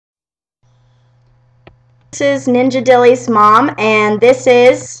This is Ninja Dilly's mom, and this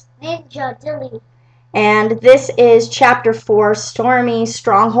is Ninja Dilly. And this is Chapter 4, Stormy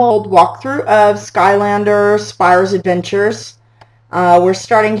Stronghold Walkthrough of Skylanders Spyro's Adventures. We're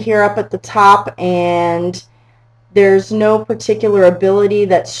starting here up at the top, and there's no particular ability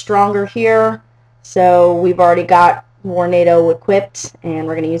that's stronger here, so we've already got Tornado equipped, and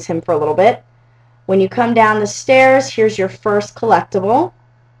we're going to use him for a little bit. When you come down the stairs, here's your first collectible,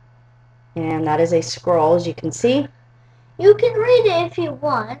 and that is a scroll, as you can see. You can read it if you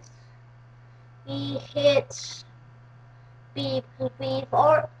want.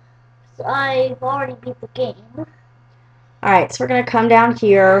 I've already beat the game. Alright, so we're going to come down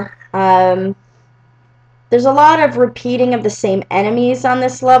here. There's a lot of repeating of the same enemies on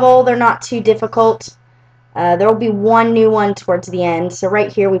this level. They're not too difficult. There will be one new one towards the end. So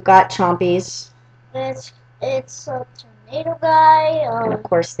right here we've got Chompies. It's a tornado guy. And of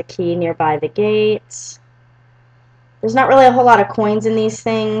course the key nearby the gates. There's not really a whole lot of coins in these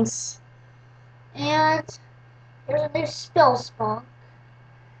things. And there's a new spell spawn.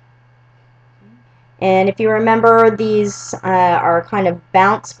 And if you remember, these are kind of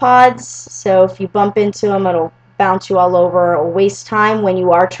bounce pods, so if you bump into them, it'll bounce you all over. It'll waste time when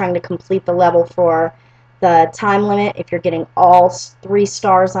you are trying to complete the level for the time limit, if you're getting all 3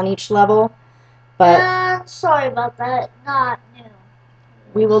 stars on each level. But sorry about that, not new.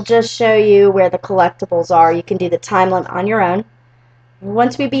 We will just show you where the collectibles are. You can do the time limit on your own.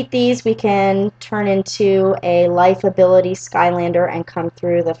 Once we beat these, we can turn into a life ability Skylander and come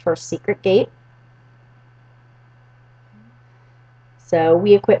through the first secret gate. So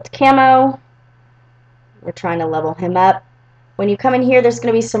we equipped Camo. We're trying to level him up. When you come in here, there's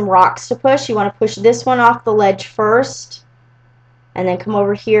going to be some rocks to push. You want to push this one off the ledge first, and then come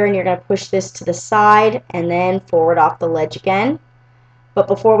over here and you're going to push this to the side and then forward off the ledge again. But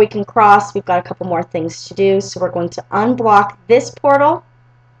before we can cross, we've got a couple more things to do. So we're going to unblock this portal,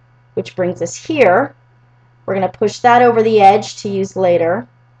 which brings us here. We're going to push that over the edge to use later.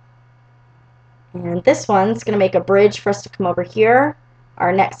 And this one's going to make a bridge for us to come over here.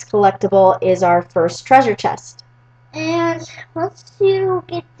 Our next collectible is our first treasure chest. And once you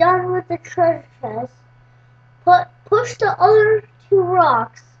get done with the treasure chest, push the other 2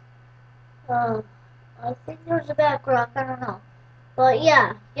 rocks. I think there's a back rock, I don't know. But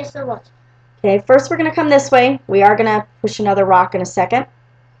yeah, yes there was. Okay, first we're going to come this way. We are going to push another rock in a second.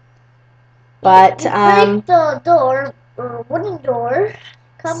 But you break the door, or wooden door,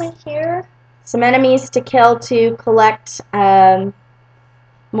 come in here. Some enemies to kill to collect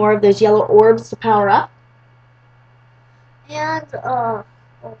more of those yellow orbs to power up. And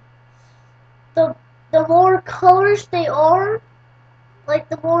the more colors they are, like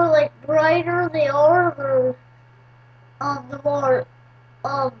the more brighter they are, the more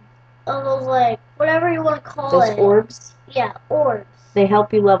of those whatever you want to call it. Those orbs? Yeah, orbs. They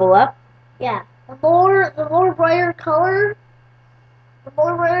help you level up? Yeah. The more brighter color, the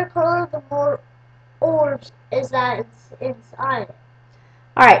more orbs is that inside it.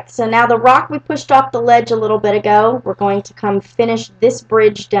 Alright, so now the rock we pushed off the ledge a little bit ago, we're going to come finish this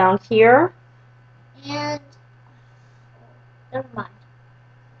bridge down here. And never mind.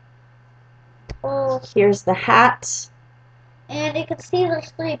 Oh, here's the hat. And you can see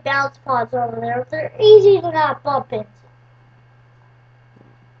there's 3 bounce pods over there. They're easy to not bump into.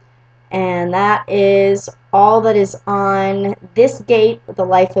 And that is all that is on this gate with the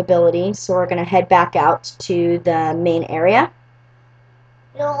life ability. So we're going to head back out to the main area.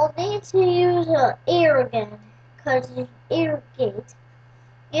 You'll need to use air again, because it's an air gate.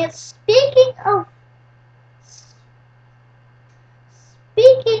 And speaking of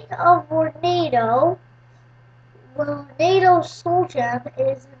Tornado Soul Gem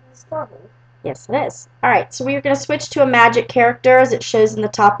is in this level. Yes, it is. Alright, so we're going to switch to a magic character. As it shows in the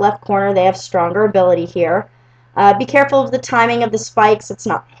top left corner, they have stronger ability here. Be careful of the timing of the spikes. It's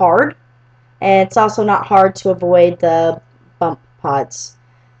not hard. And it's also not hard to avoid the bump pods.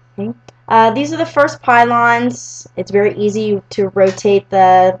 Okay. These are the first pylons. It's very easy to rotate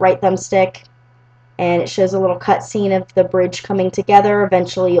the right thumbstick. And it shows a little cutscene of the bridge coming together.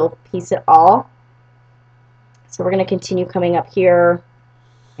 Eventually you'll piece it all. So we're going to continue coming up here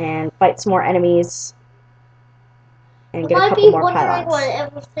and fight some more enemies and get a couple more pylons. You might be wondering why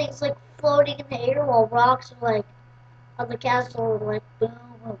everything's floating in the air while rocks are on the castle are boom, boom,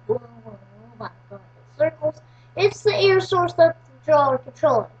 boom, boom, boom, boom, circles. It's the air source that's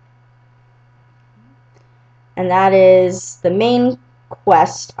controlling. And that is the main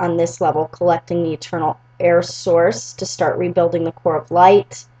quest on this level, collecting the eternal air source to start rebuilding the core of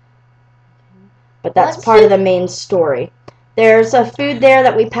light. But that's part of the main story. There's a food there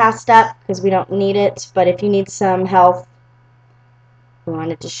that we passed up because we don't need it, but if you need some health, we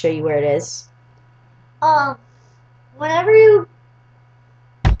wanted to show you where it is. Whenever you,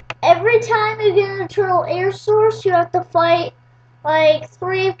 every time you get an eternal air source, you have to fight like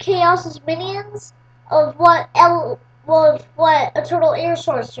 3 of Chaos's minions of what eternal air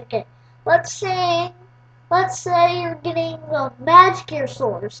source you get. Let's say you're getting a magic air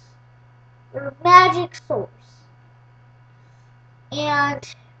source or magic source,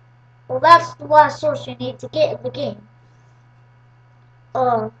 and well, that's the last source you need to get in the game.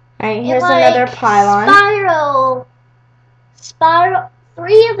 Alright, here's like another pylon. Spyro,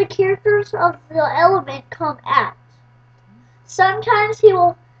 3 of the characters of the element come at. Sometimes he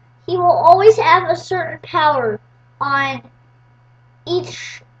will always have a certain power on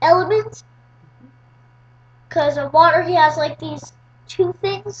each element. Because in water he has like these 2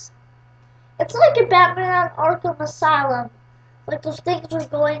 things. It's like in Batman Arkham Asylum. Like those things are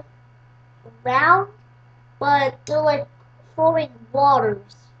going around, but they're like flowing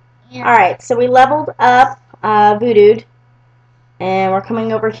waters. Alright, so we leveled up Voodooed, and we're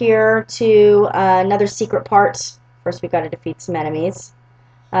coming over here to another secret part. First we got to defeat some enemies.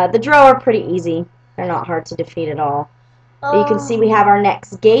 The Drow are pretty easy. They're not hard to defeat at all. But you can see we have our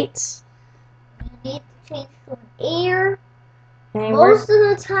next gate. You need to change to an air. Okay, Most of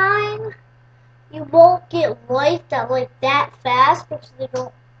the time, you won't get life that fast because they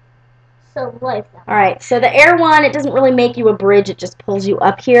don't sell life that fast. Alright, so the air one, it doesn't really make you a bridge, it just pulls you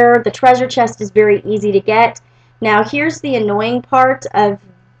up here. The treasure chest is very easy to get. Now here's the annoying part of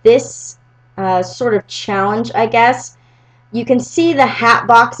this sort of challenge, I guess. You can see the hat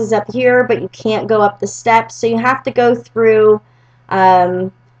box is up here, but you can't go up the steps, so you have to go through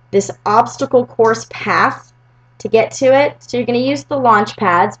this obstacle course path to get to it. So you're going to use the launch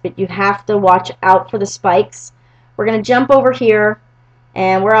pads, but you have to watch out for the spikes. We're going to jump over here,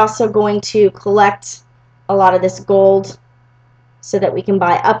 and we're also going to collect a lot of this gold so that we can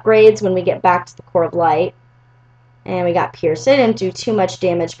buy upgrades when we get back to the Core of Light. And we got Pierce. It didn't do too much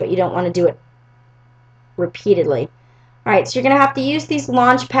damage, but you don't want to do it repeatedly. Alright, so you're going to have to use these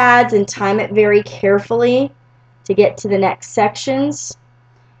launch pads and time it very carefully to get to the next sections.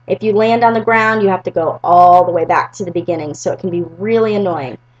 If you land on the ground, you have to go all the way back to the beginning, so it can be really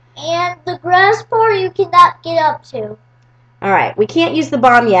annoying. And the grass part you cannot get up to. Alright, we can't use the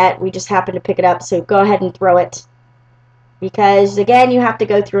bomb yet. We just happen to pick it up, so go ahead and throw it. Because, again, you have to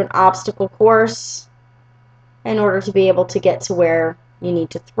go through an obstacle course in order to be able to get to where you need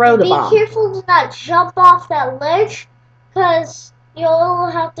to throw the bomb. Be careful to not jump off that ledge, because you'll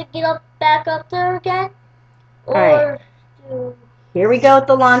have to get back up there again. Or here we go with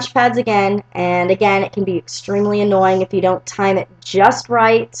the launch pads again, and again it can be extremely annoying if you don't time it just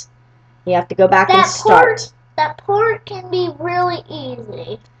right. You have to go back and start. That part can be really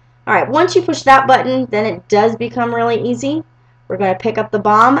easy. Alright, once you push that button, then it does become really easy. We're going to pick up the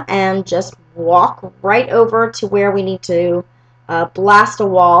bomb and just walk right over to where we need to blast a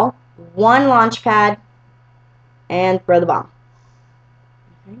wall. 1 launch pad, and throw the bomb.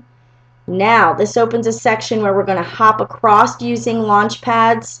 Okay. Now, this opens a section where we're going to hop across using launch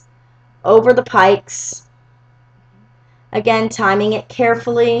pads over the pikes. Again, timing it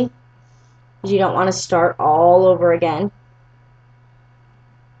carefully, because you don't want to start all over again.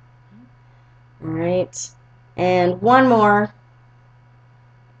 Alright, and 1 more.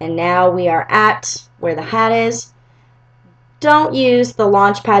 And now we are at where the hat is. Don't use the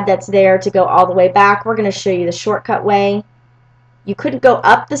launch pad that's there to go all the way back. We're going to show you the shortcut way. You couldn't go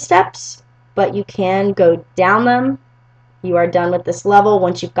up the steps, but you can go down them. You are done with this level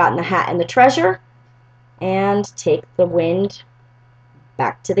once you've gotten the hat and the treasure. And take the wind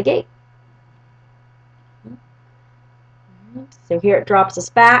back to the gate. So here it drops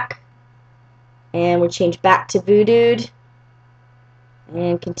us back. And we change back to Voodooed.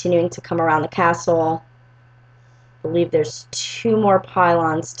 And continuing to come around the castle. I believe there's 2 more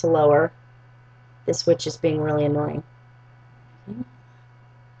pylons to lower. This witch is being really annoying. Okay.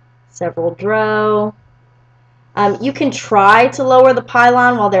 Several Drow. You can try to lower the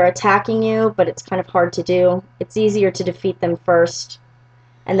pylon while they're attacking you, but it's kind of hard to do. It's easier to defeat them first.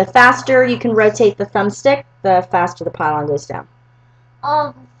 And the faster you can rotate the thumbstick, the faster the pylon goes down.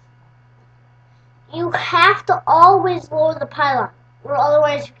 You have to always lower the pylon, or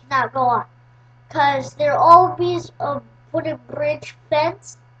otherwise you cannot go on. Because there always a wooden bridge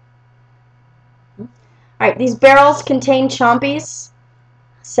fence. Alright, these barrels contain chompies,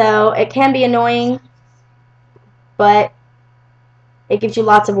 so it can be annoying, but it gives you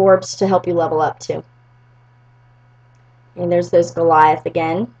lots of orbs to help you level up too. And there's those Goliath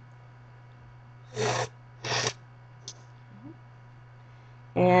again.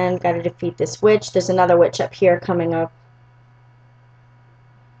 And got to defeat this witch. There's another witch up here coming up.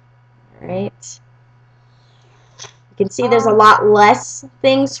 Alright. You can see there's a lot less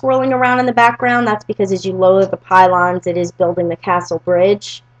things swirling around in the background. That's because as you lower the pylons, it is building the castle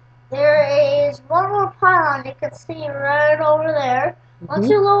bridge. There is one more pylon you can see right over there. Once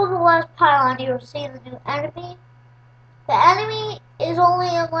you lower the last pylon, you will see the new enemy. The enemy is only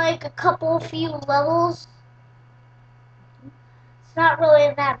in like a few levels. It's not really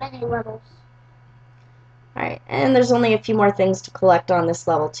in that many levels. Alright, and there's only a few more things to collect on this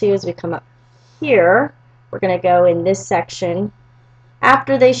level too. As we come up here, we're going to go in this section.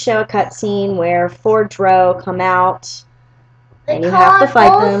 After they show a cutscene where 4 Drow come out, and you have to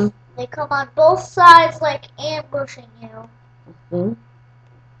fight them. They come on both sides like ambushing you.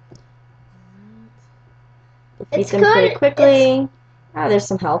 Defeat them pretty quickly. There's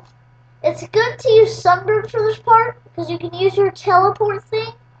some health. It's good to use Sunburn for this part, because you can use your teleport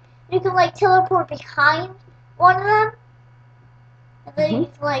thing. You can like teleport behind one of them, and then you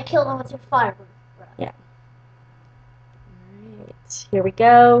can like kill them with your fire breath. Yeah. Alright, here we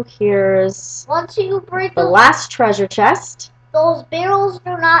go. Here's once you break the last treasure chest. Those barrels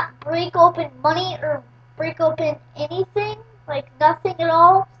do not break open money or break open anything, like nothing at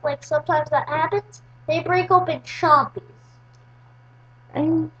all. Like sometimes that happens. They break open chompies.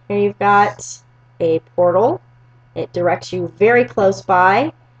 And here you've got a portal. It directs you very close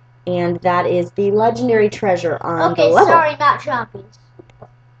by, and that is the legendary treasure on the level. Okay, sorry, not chompies.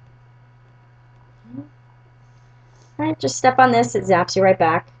 Alright, just step on this, it zaps you right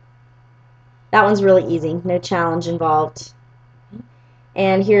back. That one's really easy, no challenge involved.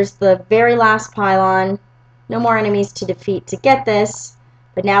 And here's the very last pylon. No more enemies to defeat to get this,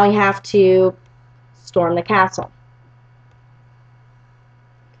 but now we have to storm the castle.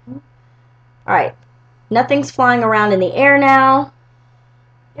 Alright, nothing's flying around in the air now,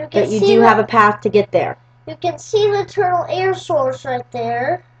 but you do have a path to get there. You can see the eternal air source right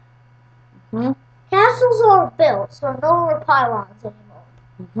there. Castles are built, so no more pylons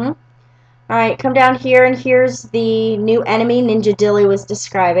anymore. Alright, come down here, and here's the new enemy Ninja Dilly was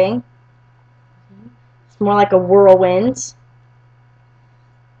describing. It's more like a whirlwind. It's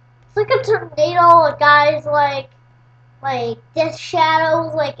like a tornado, a guy's like death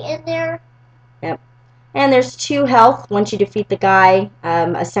shadows like in there. Yep. And there's 2 health. Once you defeat the guy,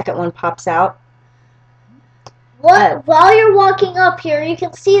 a second one pops out. While you're walking up here, you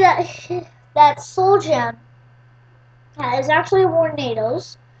can see that soul gem is actually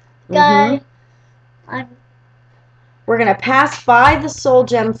Tornadoes. We're gonna pass by the soul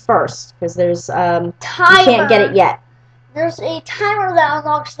gem first because there's you can't get it yet. There's a timer that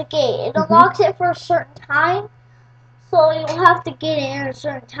unlocks the gate. It unlocks it for a certain time, so you'll have to get it in a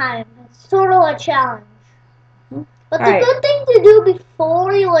certain time. It's sort of a challenge. But the good thing to do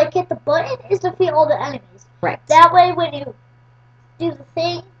before you hit the button is defeat all the enemies. Right. That way, when you do the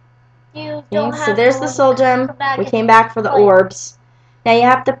thing, you don't have to. So there's the soul gem. We came back for the orbs. Now you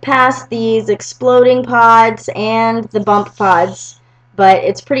have to pass these exploding pods and the bump pods, but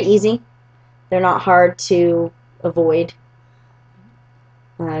it's pretty easy. They're not hard to avoid.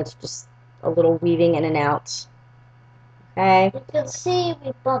 It's just a little weaving in and out. Okay. You can see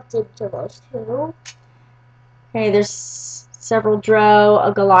we bumped into those 2. Okay, there's several Drow,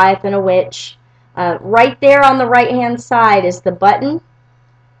 a Goliath, and a witch. Right there on the right-hand side is the button.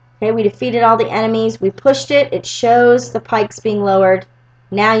 Okay, we defeated all the enemies. We pushed it. It shows the pikes being lowered.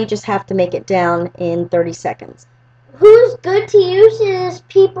 Now you just have to make it down in 30 seconds. Who's good to use is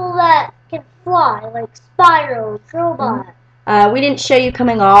people that can fly, like Spyro, Drobot. We didn't show you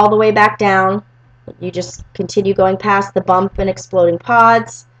coming all the way back down. You just continue going past the bump and exploding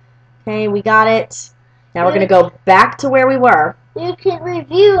pods. Okay, we got it. Now we're going to go back to where we were. You can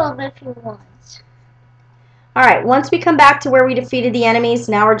review them if you want. Alright, once we come back to where we defeated the enemies,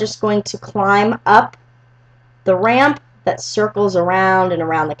 now we're just going to climb up the ramp that circles around and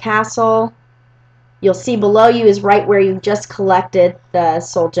around the castle. You'll see below you is right where you just collected the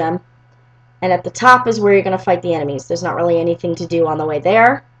soul gem. And at the top is where you're going to fight the enemies. There's not really anything to do on the way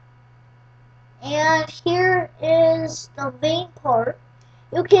there. And here is the main part.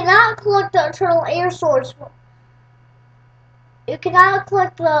 You cannot collect the eternal air source. You cannot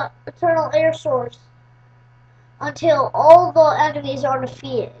collect the eternal air source until all the enemies are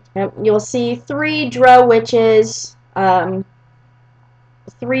defeated. Yep, you'll see 3 Drow witches, 3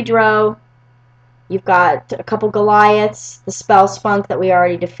 Drow. You've got a couple Goliaths, the spell spunk that we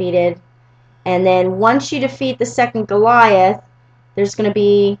already defeated. And then once you defeat the second Goliath, there's going to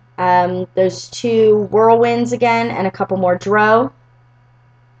be those 2 whirlwinds again and a couple more Drow.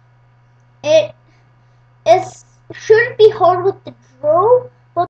 It shouldn't be hard with the through,